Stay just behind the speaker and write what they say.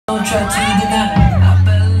Don't try to deny. I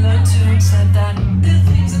better learn to accept that there are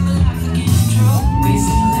things in my life I can't control.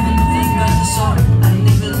 Basically living nothing but the soul. I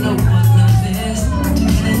didn't even know what love is.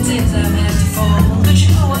 Too many days I've had to fall. Don't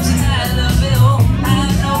you know I'm so tired of it all? I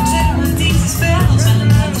have no terror, these spells,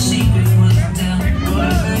 and another secret when I'm down.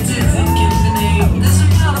 Whatever it is, it gives me name. There's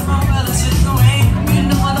a lot of my brothers in the way.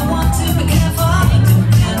 You know I don't want to be careful. I don't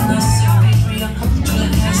get necessarily real. True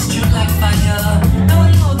like ice, true like fire. Now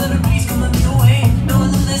I know that a breeze coming your way. Know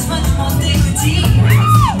that there's much more dignity.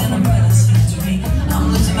 Anything that I'm better suited to me.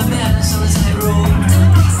 I'm losing my balance on this high road. Tell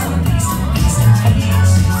me peace, tell me peace, tell me peace, tell me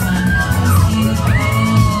peace. Find out how I feel better.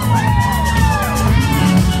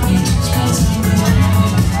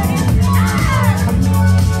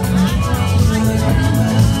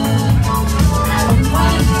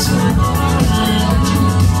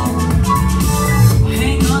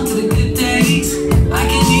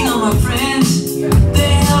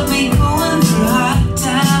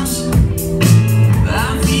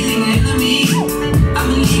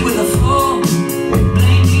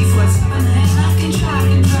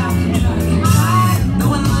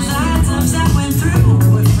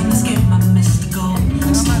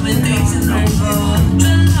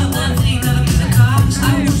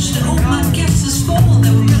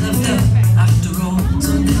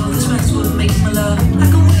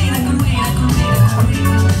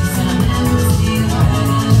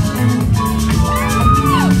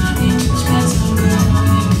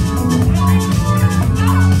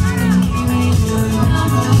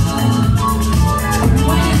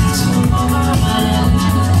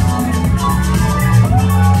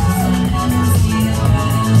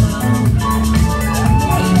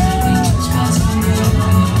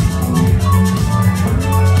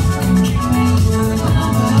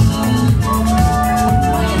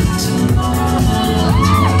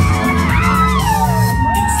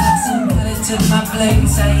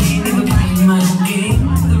 I ain't even playing my own game.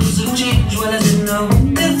 The rules have changed, well I didn't know.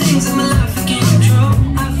 There are things in my life I can't control.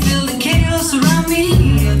 I feel the chaos around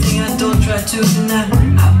me. A thing I don't try to deny.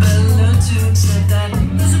 I better learn to accept that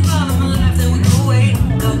there's a part of my life that would go away.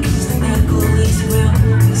 Dark is the night, gold is around.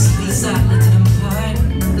 This is the silence that I'm behind.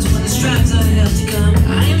 That's when the strides are held to come.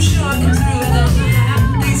 I am sure I can through it all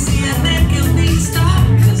now. They see a man give me a star.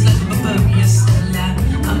 Feels like I'm above me, yes, still alive.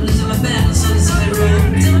 I'm losing my battle, so this I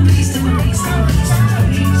roll. Tell me peace, tell me peace, tell me peace.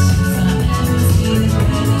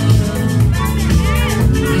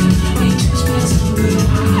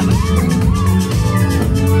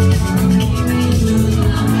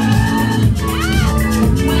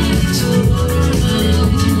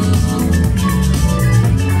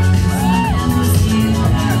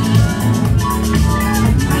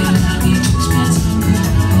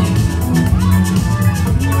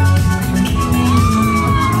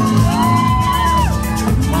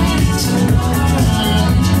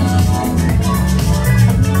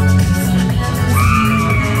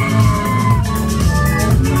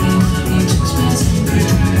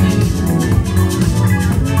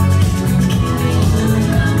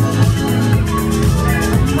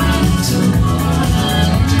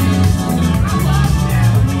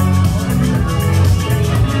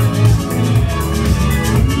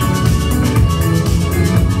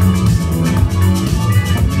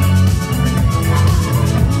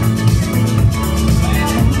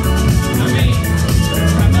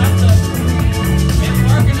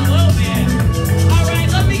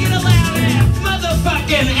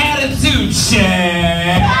 Attitude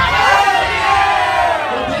check.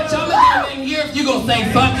 Well, bitch, I'm gonna get in here if you gonna say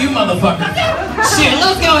fuck you, motherfucker. Shit,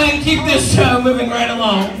 let's go ahead and keep this show moving right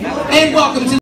along. And welcome to